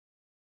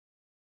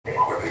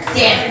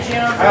Damn it,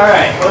 Jim.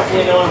 Alright,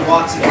 hopefully no one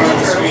walks in front of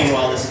the screen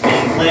while this is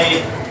being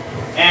played.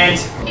 And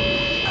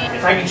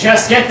if I can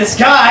just get this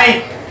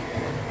guy!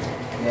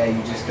 Yeah,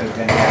 you just go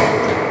down.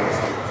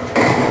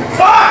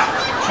 Fuck!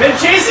 Been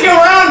chasing him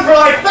around for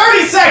like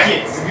 30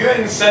 seconds! If you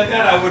hadn't said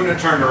that, I wouldn't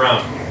have turned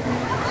around.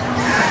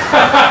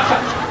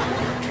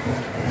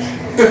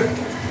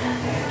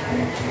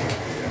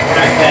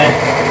 Alright, Ben.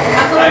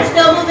 How come I'm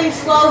still moving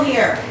slow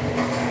here?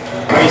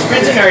 Are you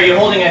sprinting or are you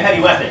holding a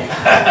heavy weapon?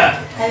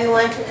 Heavy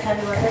weapon?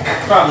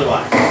 Probably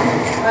why.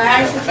 Alright, how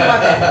do you switch your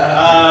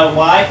weapon?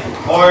 Why?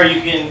 Or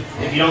you can,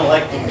 if you don't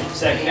like the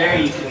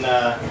secondary, you can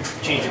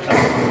change your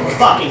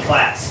fucking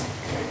class.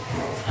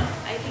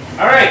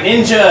 Alright,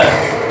 Ninja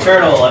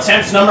Turtle,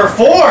 attempt number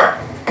 4!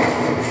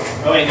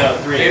 Oh wait, no,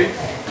 3.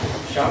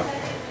 Shot.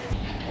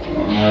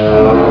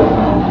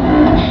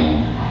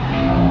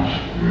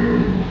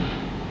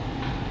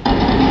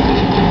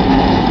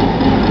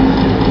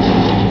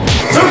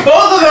 Took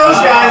both of those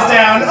guys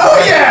down! Oh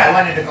I yeah!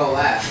 wanted to go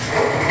last.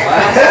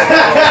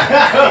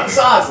 That was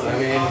awesome. I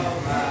mean, I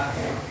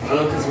don't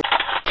know, because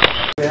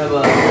we have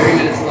 30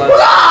 minutes left.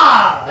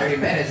 Ah! 30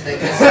 minutes, they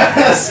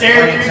just...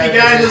 Scary, creepy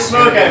guy in the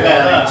smoke, I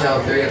bet, huh?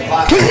 Until 3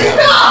 o'clock.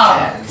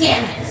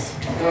 Damn it!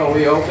 No,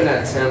 we open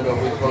at 10, but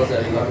we close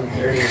at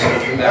 11:30, and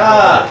open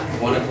back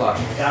at 1 o'clock.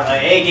 Got my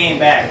A game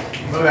back.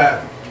 Move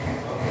out.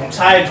 I'm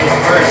tied with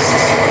first.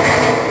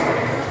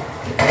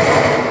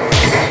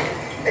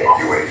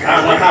 I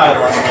don't know how I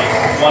lost like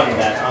one of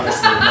that,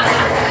 honestly.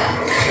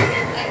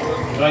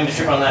 I'm going to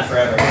trip on that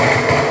forever.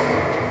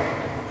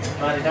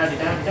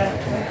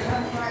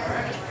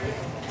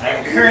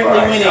 I'm currently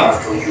winning.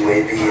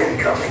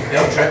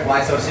 Don't trip,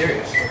 why so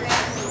serious?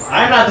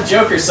 I'm not the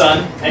Joker,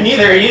 son, and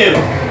neither are you.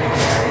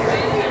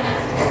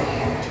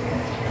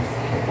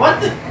 What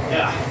the?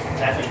 Yeah,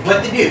 definitely.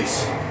 What the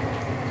deuce?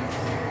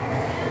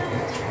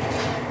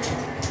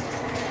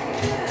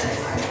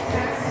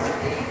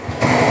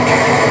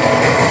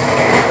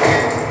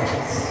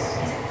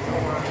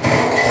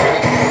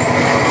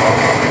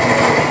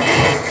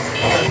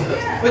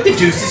 What the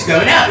deuce is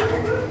going on?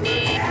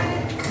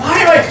 Why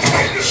am I?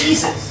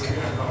 Jesus.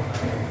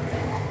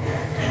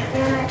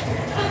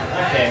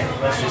 Okay,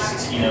 let's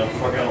just, you know,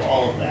 forego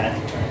all of that.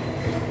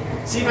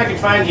 See if I can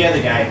find the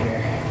other guy here.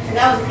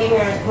 That was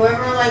ignorant.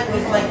 Whoever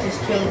just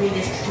killed me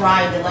just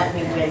tried to let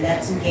me win.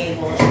 That's some gay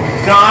bullshit.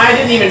 No, I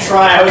didn't even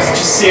try. I was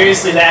just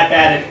seriously that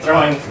bad at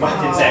throwing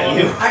weapons at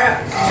you.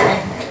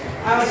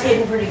 I was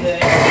hitting pretty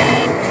good.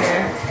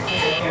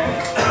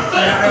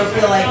 I don't really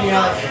feel like, you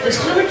know, like,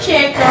 just give a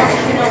chick,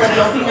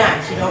 don't be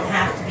nice. You don't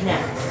have to be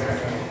nice.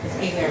 It's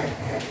ignorant.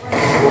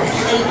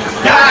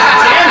 God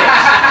damn it!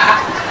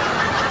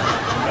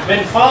 I've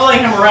been following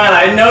him around.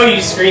 I know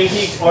you screen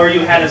peeked or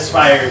you had a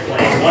spire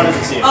playing. One of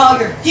the two. Oh,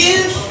 you're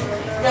douche!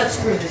 No,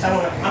 screw this. I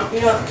don't want to.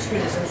 You know what? Screw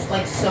this. I'm just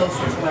like so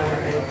switching my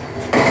weapon.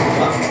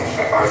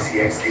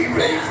 RCXD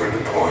ready for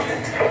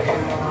deployment.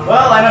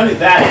 Well, I know who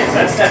that is.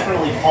 That's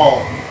definitely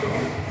Paul.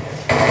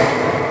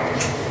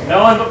 No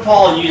one but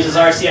Paul uses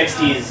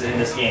RCXDs in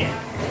this game.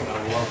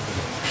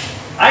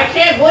 I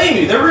can't blame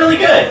you. They're really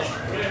good.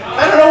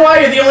 I don't know why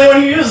you're the only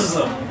one who uses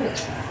them.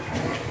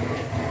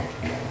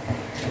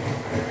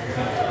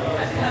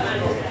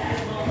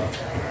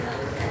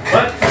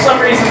 But for some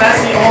reason,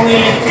 that's the only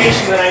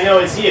indication that I know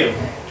it's you.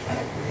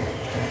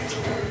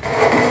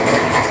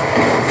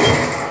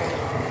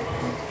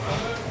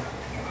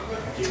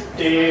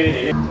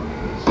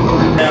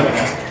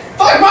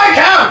 Fuck my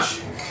couch!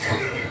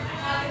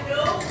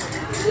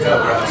 No,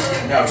 bro.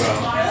 No, bro.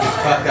 You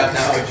fucked up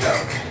now, a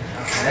joke.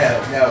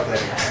 No,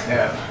 buddy.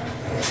 No.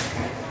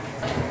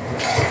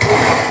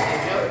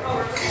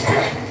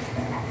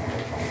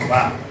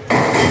 Wow.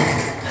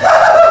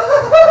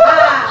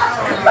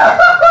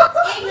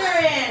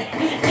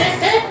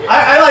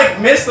 I like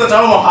missed the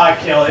tomahawk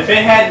kill. If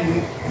it had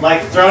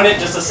like thrown it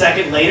just a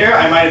second later,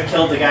 I might have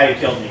killed the guy who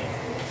killed me.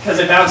 Because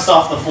it bounced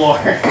off the floor.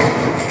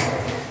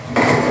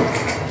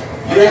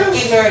 That's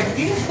ignorant. Did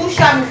you just who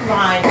shot me from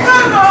behind?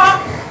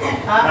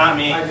 Not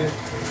me. Oh,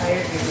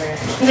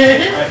 you're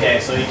ignorant. Okay,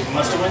 so you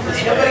must have went this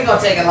Ain't way. nobody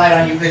gonna take a light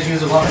on you because you're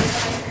a woman.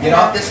 Get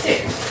off the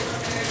stick.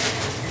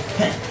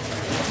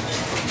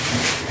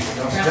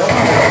 Don't still.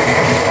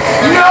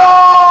 No!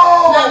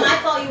 It's not my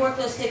fault you work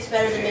those sticks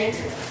better than me.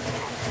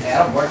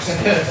 Yeah, it works.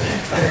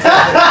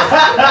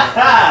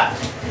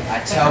 I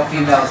tell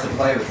females to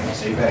play with them,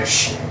 so you better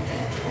shh.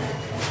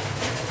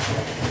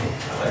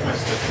 I like my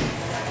stick.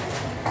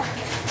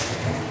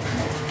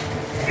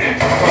 I'm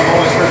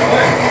always first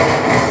play.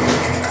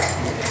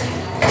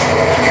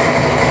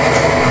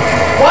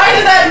 Why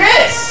did that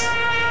miss?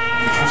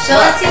 So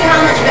let's see how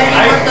much better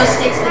you work those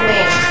sticks than me.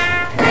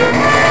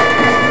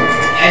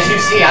 As you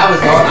see, I was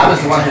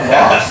the one who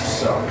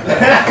lost, so.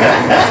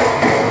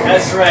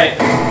 That's right.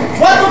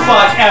 What the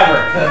fuck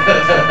ever?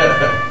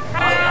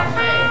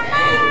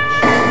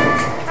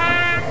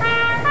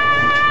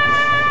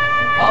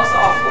 Also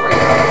off for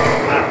you.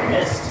 I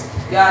missed.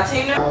 Yeah,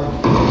 team now.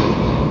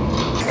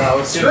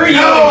 Screw you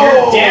and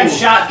your damn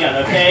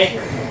shotgun, okay?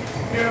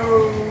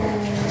 No.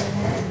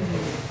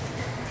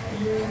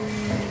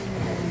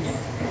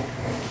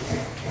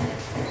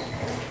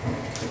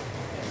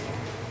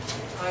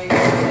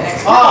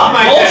 off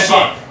my dead bullshit.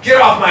 body!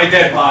 Get off my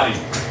dead body!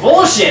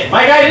 Bullshit!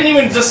 My guy didn't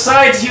even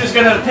decide he was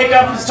gonna pick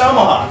up his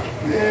tomahawk.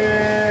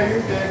 Yeah,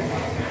 you're dead.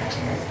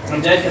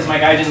 I'm dead because my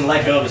guy didn't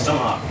let go of his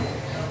tomahawk.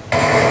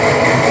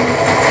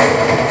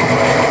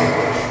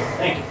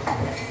 Thank you.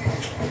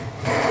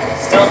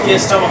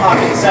 Stealthiest tomahawk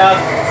in the south.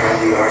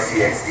 Friendly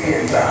RCXD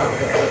inbound.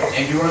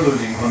 And you are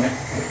losing, Clement.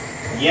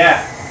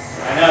 Yeah,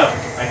 I know.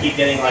 I keep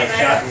getting like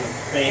shot in the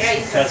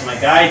face because my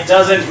guy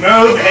doesn't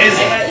move his. I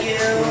got you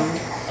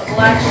a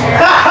black shirt.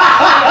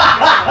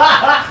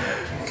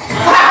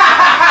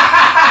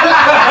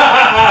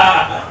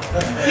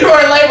 You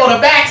are labeled a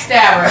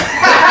backstabber.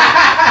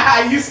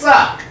 You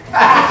suck.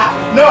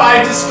 No,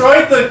 I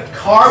destroyed the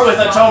car with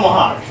a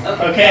tomahawk.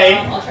 Okay?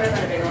 I'll try to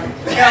find a big one.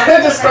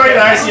 I destroyed an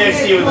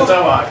RCXD with a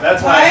tomahawk.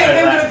 That's why I I'm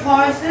said going that. to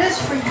pause this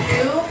for you.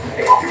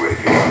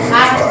 UAV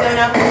I have to go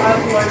now because I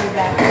was running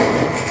back.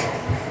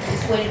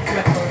 Just waiting for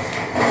my clothes.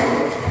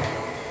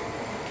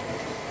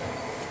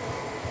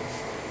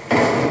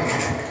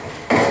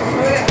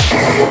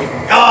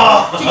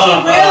 Oh! Did you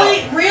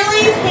really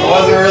I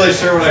wasn't pink? really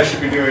sure what I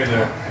should be doing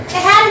there. It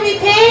had to be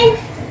pink?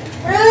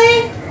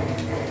 Really?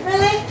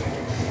 Really?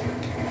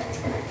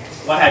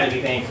 What had to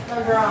be pink?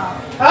 My bra.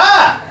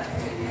 Ah!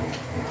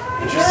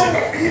 Interesting.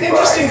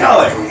 Interesting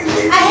color.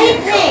 I hate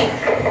pink.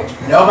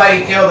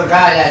 Nobody kill the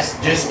guy that's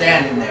just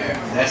standing there.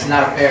 That's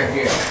not a fair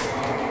kill.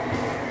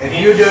 If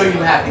you do,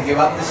 you have to give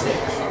up the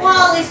sticks.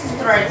 Well, at least it's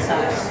the right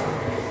size.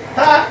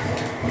 Ha!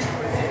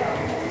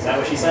 Is that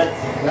what she said?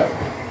 Yep.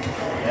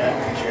 Yeah,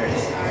 sure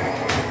is.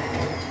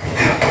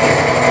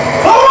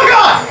 Oh my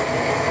god!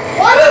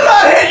 Why did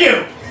that hit you?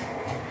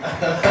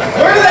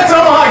 Where did that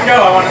tomahawk go?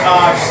 I want to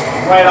just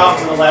right off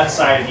to the left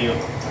side of you.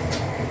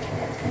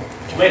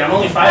 Wait, I'm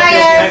only 5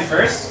 kills behind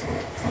first?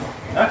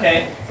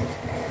 Okay.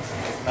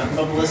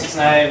 No ballistic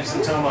knives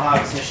and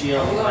tomahawks and a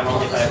shield. I'm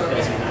only 5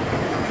 kills behind.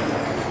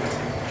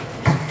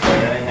 Put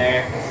that in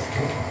there.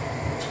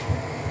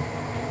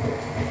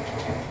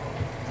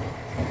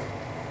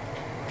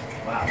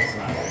 Wow, this is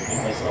not a very good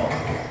place at all.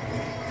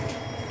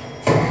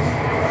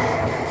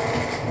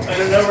 I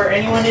don't know where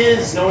anyone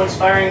is. No one's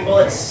firing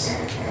bullets.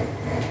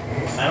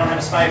 I don't have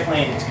a spy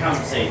plane to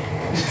compensate.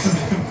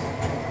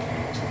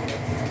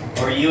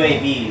 Or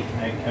UAV.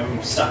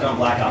 I'm stuck on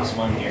Black Ops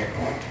 1 here.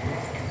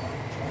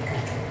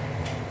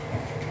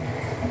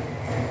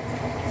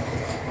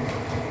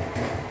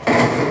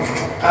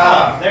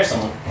 Ah, there's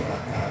someone.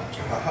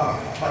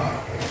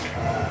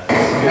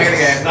 Make it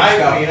again. Let's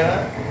go.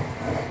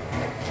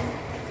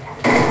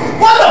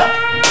 What the?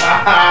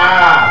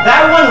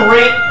 That one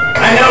right.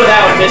 I know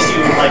that one missed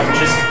you, like,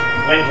 just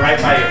went right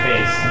by your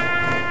face.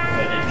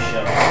 But it didn't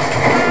show.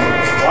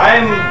 Why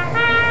am.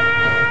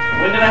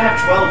 When did I have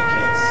 12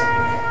 kills?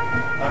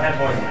 I had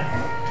more than that.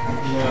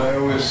 No,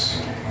 it was...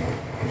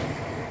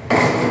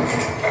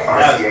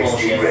 That was RCXD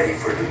bullshit. ready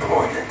for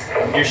deployment.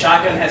 Your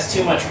shotgun has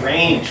too much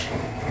range.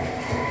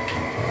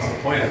 What's the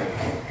point of it?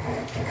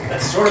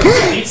 That sort of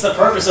defeats the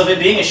purpose of it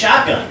being a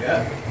shotgun.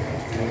 Yeah.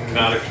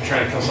 Not if you're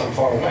trying to kill something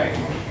far away.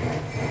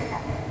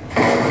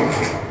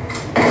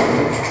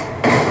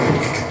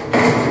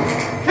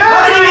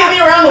 How did you hit me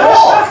around the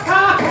wall?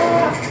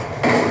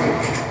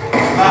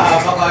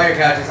 Fuck all your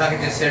couches. I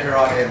can just sit here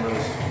all day and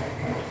lose.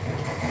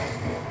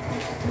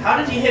 How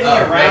did you hit me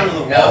around the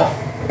wall? No.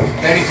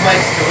 Then he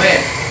plans to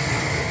win.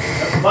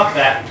 Fuck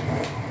that.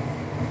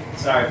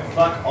 Sorry,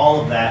 fuck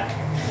all of that.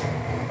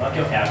 Fuck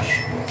your couch.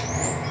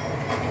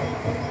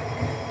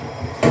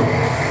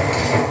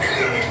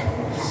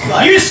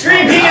 You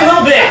scream, peeking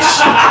little bitch!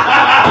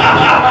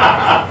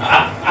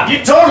 You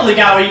totally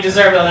got what you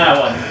deserved on that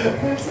one.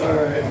 It's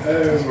alright.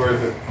 It was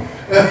worth it.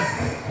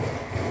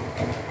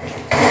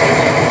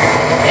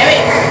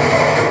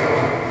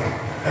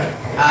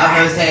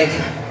 Almost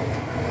taken.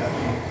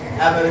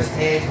 Almost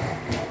taken.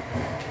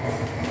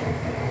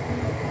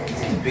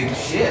 This is big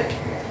shit.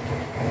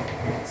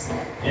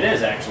 It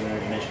is actually, now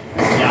that you mentioned it.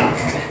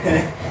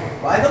 Yeah.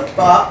 Why the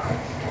fuck?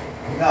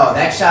 No,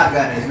 that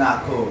shotgun is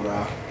not cool,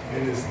 bro.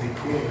 It is the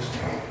coolest.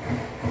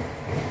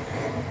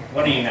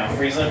 What are you now,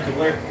 Frieza?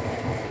 Cooler?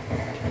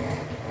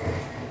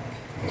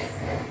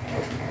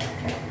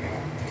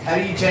 How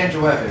do you change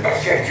your weapons?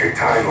 Check your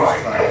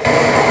timeline.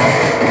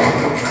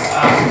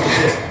 Ah,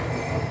 shit.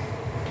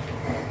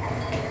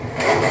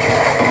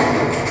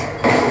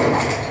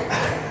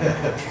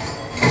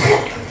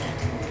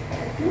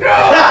 No!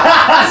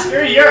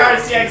 Screw your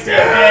RCXD,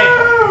 okay?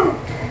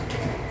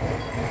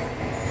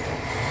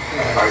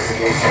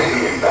 RCXD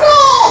inbound. No!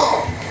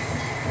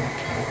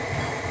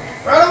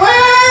 Run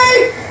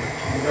away!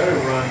 You better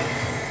run.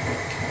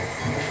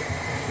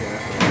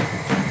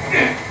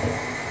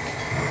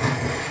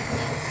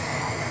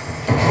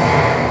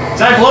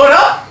 Did I blow it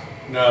up?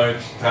 No,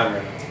 it's time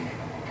right now.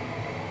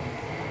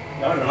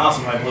 That would have been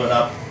awesome if I blew it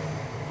up.